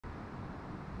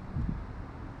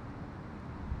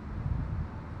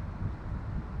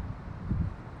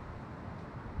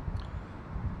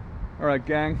All right,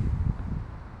 gang.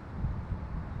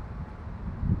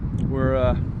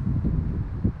 We're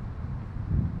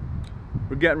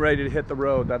getting ready to hit the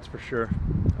road, that's for sure.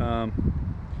 I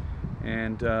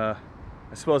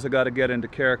suppose I got to get into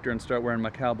character and start wearing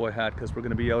my cowboy hat because we're going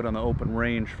to be out on the open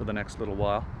range for the next little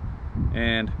while.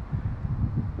 And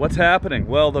what's happening?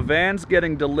 Well, the van's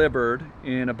getting delivered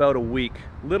in about a week,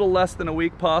 little less than a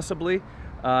week possibly,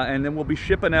 and then we'll be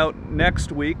shipping out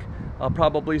next week. I'll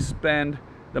probably spend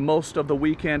the most of the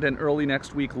weekend and early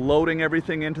next week loading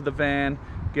everything into the van,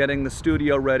 getting the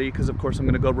studio ready, because of course I'm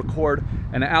going to go record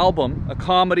an album, a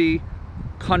comedy,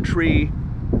 country,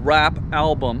 rap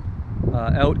album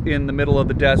out in the middle of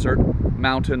the desert,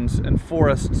 mountains and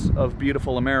forests of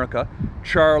beautiful America.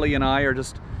 Charlie and I are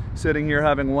just sitting here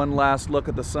having one last look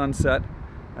at the sunset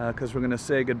because we're going to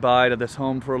say goodbye to this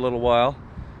home for a little while.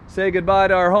 Say goodbye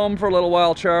to our home for a little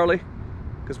while, Charlie,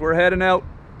 because we're heading out.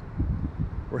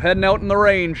 We're heading out in the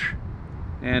range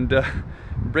and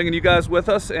bringing you guys with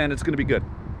us, and it's going to be good.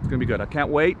 It's going to be good. I can't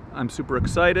wait. I'm super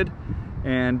excited,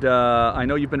 and I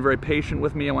know you've been very patient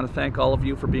with me. I want to thank all of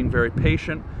you for being very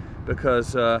patient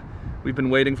because we've been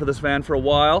waiting for this van for a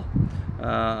while,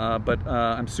 but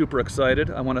I'm super excited.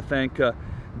 I want to thank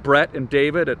Brett and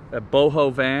David at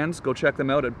Boho Vans. Go check them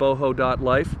out at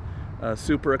boho.life.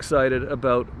 Super excited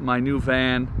about my new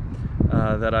van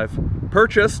that I've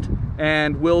purchased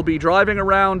and will be driving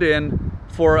around in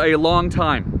for a long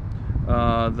time.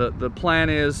 The plan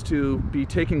is to be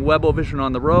taking Webovision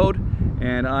on the road,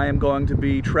 and I am going to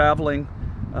be traveling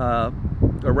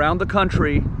around the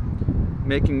country,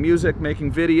 making music,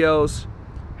 making videos,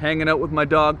 hanging out with my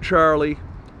dog Charlie,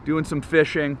 doing some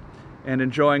fishing, and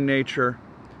enjoying nature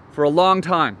for a long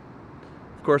time.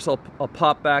 Of course, I'll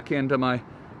pop back into my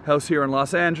house here in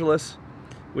Los Angeles,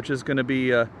 which is going to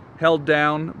be held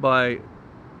down by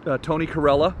Tony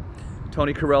Corella.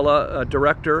 Tony Corella,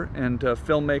 director and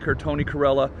filmmaker Tony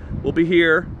Corella, will be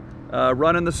here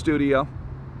running the studio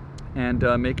and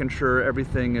making sure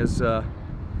everything is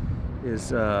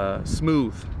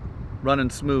smooth, running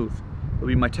smooth. He'll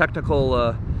be my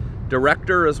technical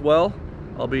director as well.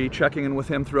 I'll be checking in with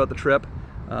him throughout the trip,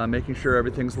 making sure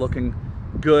everything's looking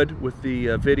good with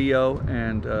the video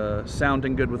and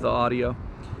sounding good with the audio,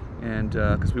 and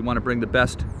because we want to bring the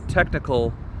best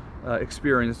technical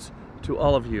experience to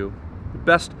all of you. The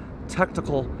best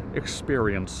technical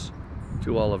experience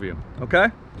to all of you. Okay?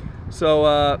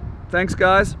 So thanks,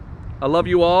 guys. I love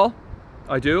you all.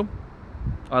 I do.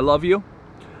 I love you.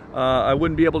 I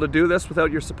wouldn't be able to do this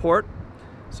without your support.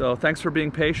 So thanks for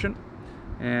being patient.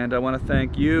 And I want to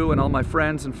thank you and all my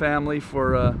friends and family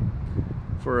for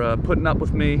putting up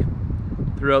with me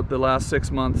throughout the last 6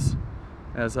 months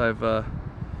as I've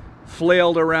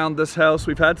flailed around this house.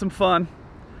 We've had some fun.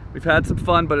 We've had some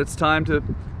fun, but it's time to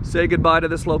say goodbye to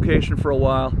this location for a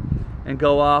while and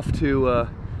go off to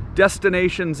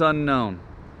destinations unknown.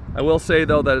 I will say,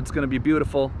 though, that it's going to be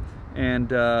beautiful, and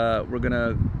we're going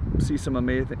to see some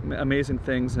amazing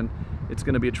things, and it's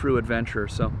going to be a true adventure.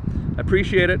 So I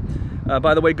appreciate it.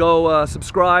 By the way, go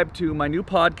subscribe to my new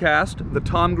podcast, The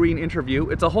Tom Green Interview.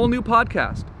 It's a whole new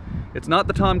podcast. It's not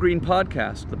the Tom Green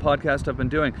podcast, the podcast I've been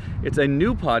doing. It's a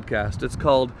new podcast. It's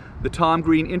called The Tom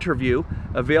Green Interview,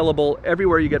 available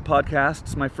everywhere you get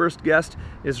podcasts. My first guest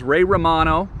is Ray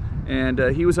Romano, and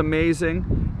he was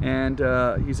amazing, and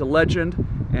he's a legend,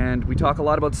 and we talk a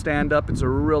lot about stand-up. It's a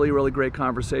really, really great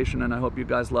conversation, and I hope you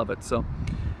guys love it. So,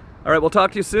 all right, we'll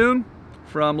talk to you soon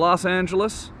from Los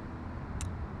Angeles.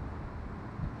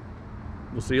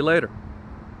 We'll see you later.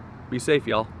 Be safe,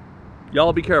 y'all.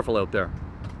 Y'all be careful out there.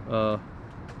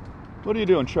 What are you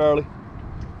doing, Charlie?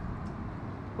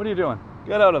 What are you doing?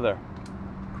 Get out of there.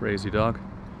 Crazy dog.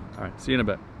 All right, see you in a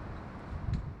bit.